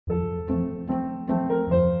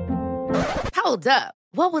Hold up.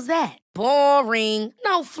 What was that? Boring.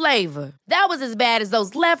 No flavor. That was as bad as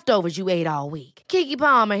those leftovers you ate all week. Keke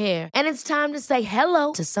Palmer here, and it's time to say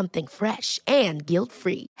hello to something fresh and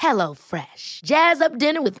guilt-free. Hello Fresh. Jazz up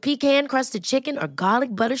dinner with pecan-crusted chicken or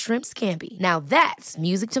garlic butter shrimp scampi. Now that's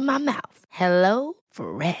music to my mouth. Hello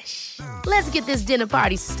Fresh. Let's get this dinner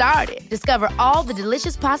party started. Discover all the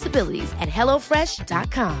delicious possibilities at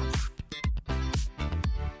hellofresh.com.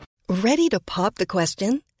 Ready to pop the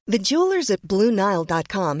question? The jewelers at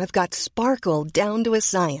BlueNile.com have got sparkle down to a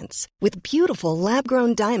science with beautiful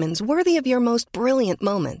lab-grown diamonds worthy of your most brilliant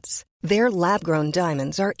moments. Their lab-grown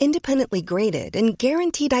diamonds are independently graded and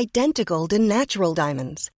guaranteed identical to natural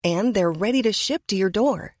diamonds, and they're ready to ship to your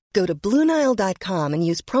door. Go to BlueNile.com and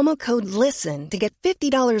use promo code LISTEN to get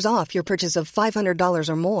 $50 off your purchase of $500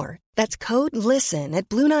 or more. That's code LISTEN at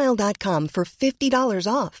BlueNile.com for $50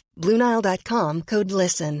 off. BlueNile.com, code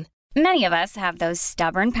LISTEN. Many of us have those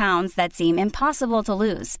stubborn pounds that seem impossible to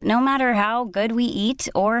lose, no matter how good we eat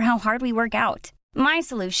or how hard we work out. My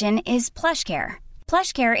solution is PlushCare.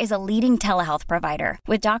 PlushCare is a leading telehealth provider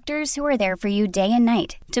with doctors who are there for you day and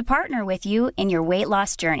night to partner with you in your weight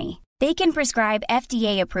loss journey. They can prescribe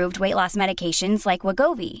FDA-approved weight loss medications like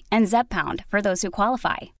Wegovy and Zepbound for those who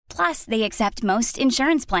qualify. Plus, they accept most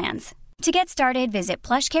insurance plans. To get started, visit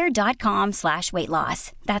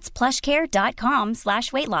plushcare.com/weightloss. That's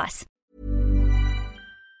plushcare.com/weightloss.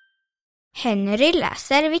 Henry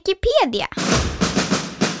läser Wikipedia.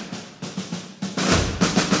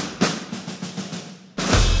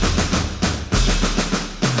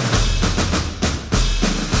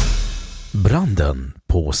 Branden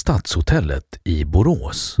på Stadshotellet i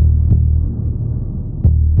Borås.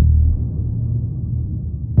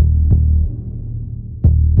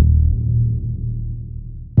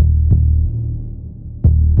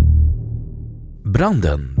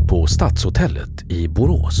 Branden på Stadshotellet i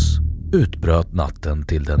Borås utbröt natten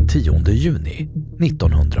till den 10 juni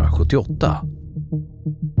 1978.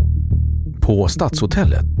 På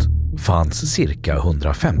Stadshotellet fanns cirka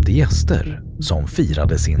 150 gäster som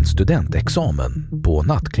firade sin studentexamen på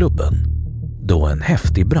nattklubben då en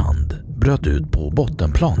häftig brand bröt ut på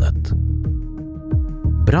bottenplanet.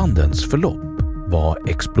 Brandens förlopp var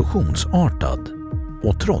explosionsartad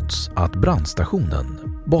och trots att brandstationen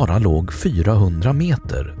bara låg 400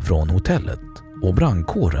 meter från hotellet och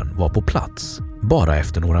brandkåren var på plats bara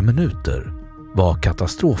efter några minuter var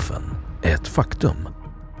katastrofen ett faktum.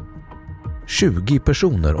 20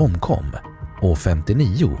 personer omkom och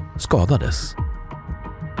 59 skadades.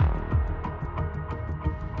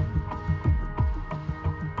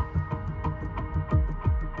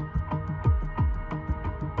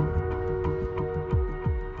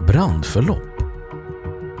 Brandförlopp.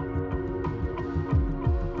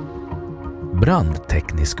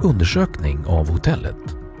 Brandteknisk undersökning av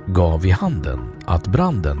hotellet gav vid handen att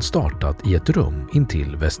branden startat i ett rum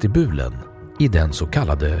intill vestibulen i den så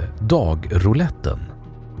kallade dagrouletten.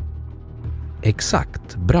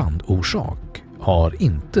 Exakt brandorsak har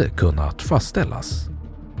inte kunnat fastställas.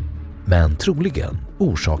 Men troligen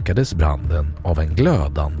orsakades branden av en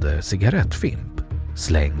glödande cigarettfimp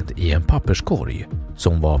slängd i en papperskorg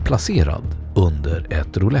som var placerad under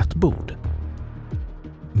ett roulettbord.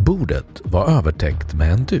 Bordet var övertäckt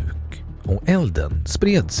med en duk och elden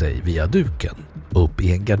spred sig via duken upp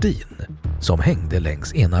i en gardin som hängde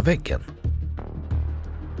längs ena väggen.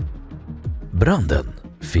 Branden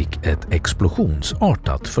fick ett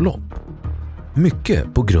explosionsartat förlopp.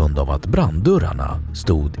 Mycket på grund av att branddörrarna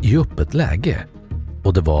stod i öppet läge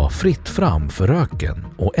och det var fritt fram för röken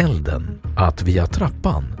och elden att via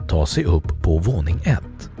trappan ta sig upp på våning 1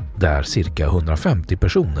 där cirka 150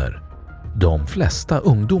 personer, de flesta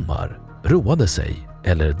ungdomar, roade sig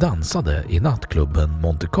eller dansade i nattklubben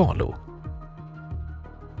Monte Carlo.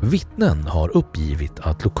 Vittnen har uppgivit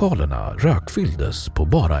att lokalerna rökfylldes på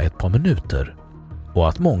bara ett par minuter och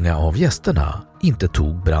att många av gästerna inte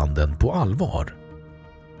tog branden på allvar.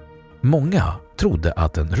 Många trodde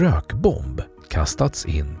att en rökbomb kastats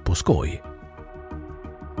in på skoj.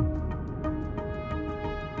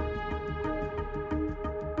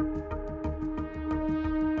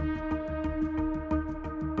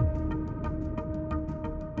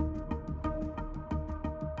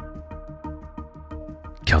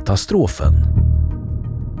 Katastrofen.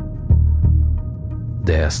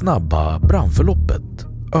 Det snabba brandförloppet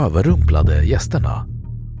överrumplade gästerna.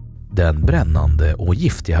 Den brännande och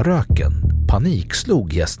giftiga röken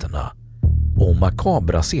panikslog gästerna och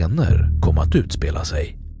makabra scener kom att utspela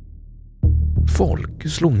sig. Folk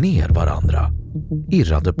slog ner varandra,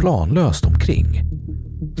 irrade planlöst omkring.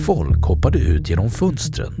 Folk hoppade ut genom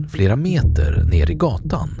fönstren flera meter ner i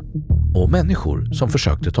gatan och människor som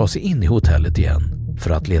försökte ta sig in i hotellet igen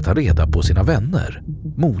för att leta reda på sina vänner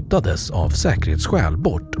motades av säkerhetsskäl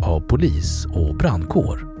bort av polis och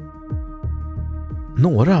brandkår.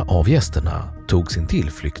 Några av gästerna tog sin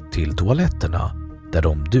tillflykt till toaletterna där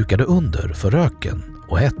de dukade under för röken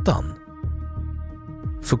och hettan.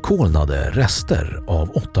 Förkolnade rester av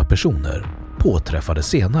 8 personer påträffades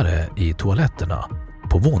senare i toaletterna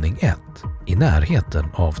på våning 1 i närheten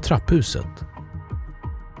av trapphuset.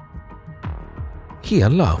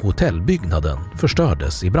 Hela hotellbyggnaden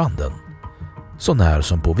förstördes i branden, så när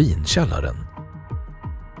som på vinkällaren.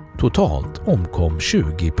 Totalt omkom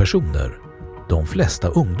 20 personer, de flesta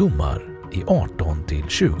ungdomar i 18 till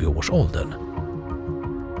 20 års åldern.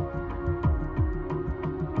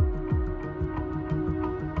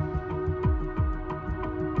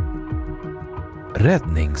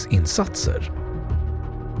 Räddningsinsatser.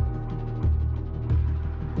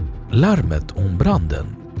 Larmet om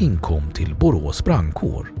branden inkom till Borås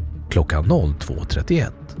brandkår klockan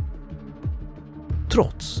 02.31.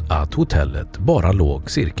 Trots att hotellet bara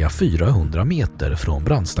låg cirka 400 meter från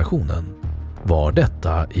brandstationen var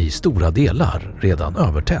detta i stora delar redan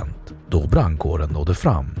övertänt då brandkåren nådde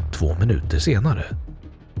fram 2 minuter senare.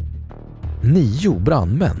 9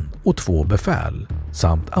 brandmän och 2 befäl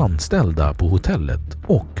samt anställda på hotellet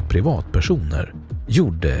och privatpersoner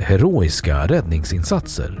gjorde heroiska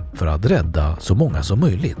räddningsinsatser för att rädda så många som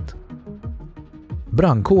möjligt.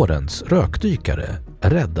 Brandkårens rökdykare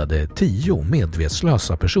räddade 10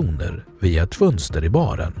 medvetslösa personer via ett fönster i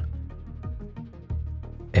baren.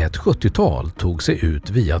 Ett 70-tal tog sig ut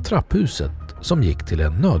via trapphuset som gick till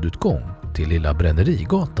en nödutgång till Lilla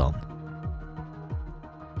Brännerigatan.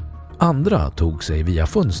 Andra tog sig via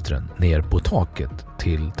fönstren ner på taket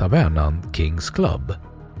till tavernan Kings Club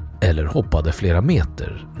eller hoppade flera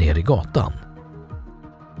meter ner i gatan.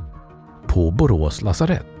 På Borås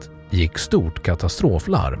lasarett gick stort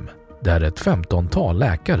katastroflarm där ett 15-tal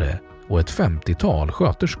läkare och ett 50-tal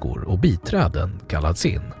sköterskor och biträden kallats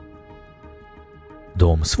in.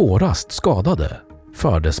 De svårast skadade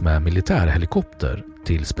fördes med militärhelikopter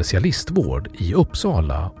till specialistvård i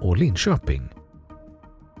Uppsala och Linköping.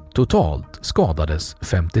 Totalt skadades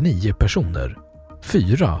 59 personer,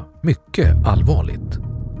 4 mycket allvarligt.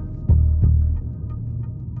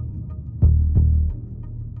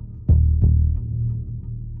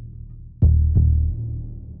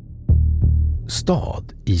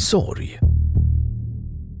 Stad i sorg.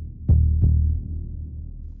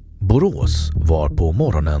 Borås var på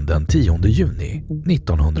morgonen den 10 juni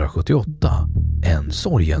 1978 en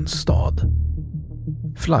sorgens stad.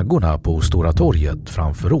 Flaggorna på Stora torget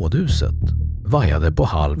framför rådhuset vajade på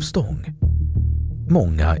halv stång.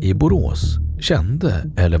 Många i Borås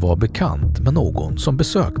kände eller var bekant med någon som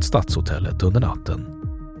besökt Stadshotellet under natten.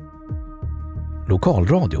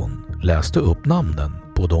 Lokalradion läste upp namnen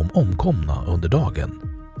på de omkomna under dagen.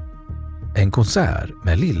 En konsert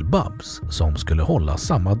med Lill-Babs som skulle hållas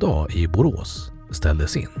samma dag i Borås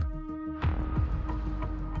ställdes in.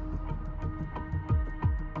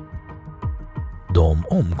 De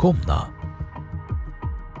omkomna.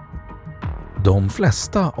 De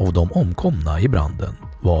flesta av de omkomna i branden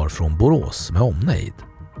var från Borås med omnejd.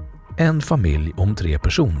 En familj om 3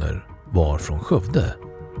 personer var från Skövde.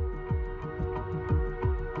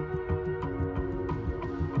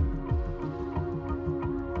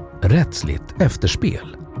 Rättsligt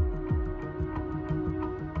efterspel.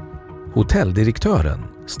 Hotelldirektören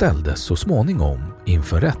ställdes så småningom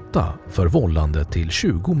inför rätta för vållande till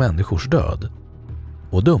 20 människors död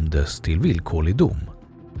och dömdes till villkorlig dom.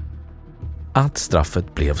 Att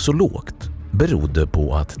straffet blev så lågt berodde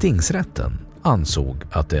på att tingsrätten ansåg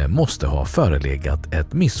att det måste ha förelegat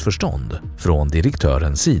ett missförstånd från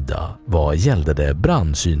direktörens sida vad gällde det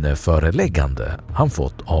brandsyneföreläggande han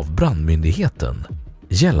fått av brandmyndigheten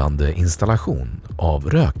gällande installation av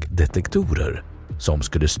rökdetektorer som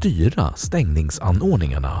skulle styra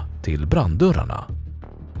stängningsanordningarna till branddörrarna.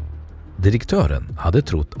 Direktören hade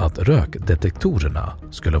trott att rökdetektorerna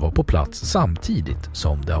skulle vara på plats samtidigt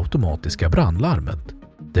som det automatiska brandlarmet,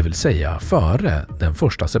 det vill säga före den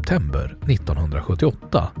 1 september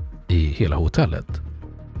 1978 i hela hotellet.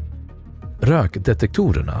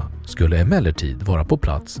 Rökdetektorerna skulle emellertid vara på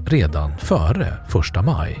plats redan före 1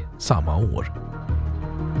 maj samma år.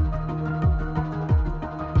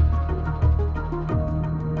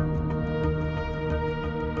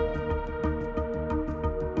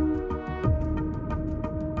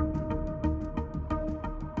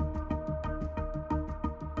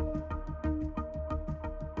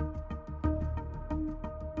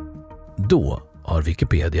 Då har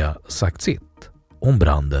Wikipedia sagt sitt om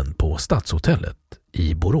branden på Stadshotellet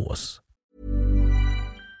i Borås.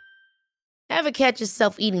 Ever catch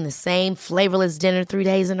yourself eating the same flavorless dinner 3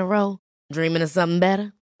 days in a row? Dreaming of something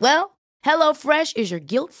better? Well, HelloFresh is your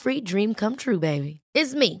guilt-free dream come true, baby.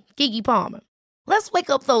 It's me, Keke Palmer. Let's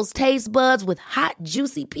wake up those taste buds with hot,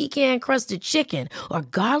 juicy pecan-crusted chicken or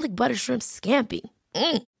garlic butter shrimp scampi.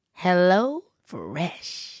 Hello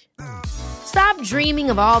Fresh. Stop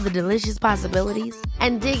dreaming of all the delicious possibilities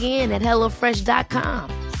and dig in at HelloFresh.com.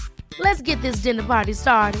 Let's get this dinner party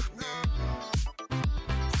started.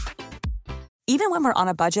 Even when we're on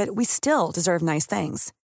a budget, we still deserve nice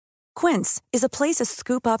things. Quince is a place to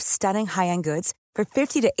scoop up stunning high-end goods for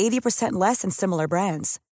 50 to 80% less than similar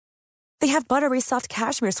brands. They have buttery soft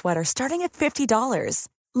cashmere sweaters starting at $50,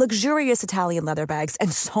 luxurious Italian leather bags,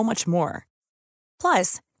 and so much more.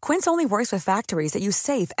 Plus, Quince only works with factories that use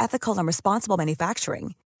safe, ethical, and responsible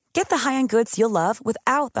manufacturing. Get the high-end goods you'll love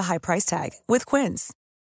without the high price tag with Quince.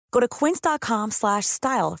 Go to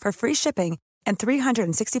quince.com/style for free shipping and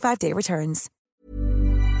 365-day returns.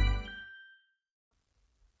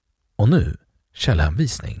 Och nu,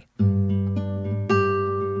 källhänvisning.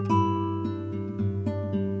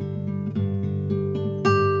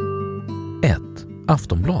 1.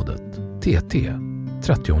 Aftonbladet, TT,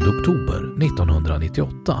 30 oktober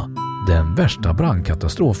 1998. Den värsta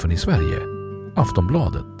brandkatastrofen i Sverige.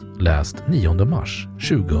 Aftonbladet, läst 9 mars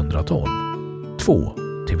 2012. 2.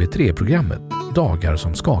 TV3-programmet Dagar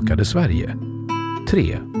som skakade Sverige.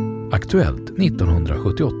 3. Aktuellt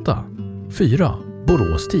 1978. 4.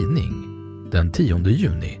 Borås Tidning, den 10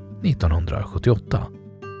 juni 1978.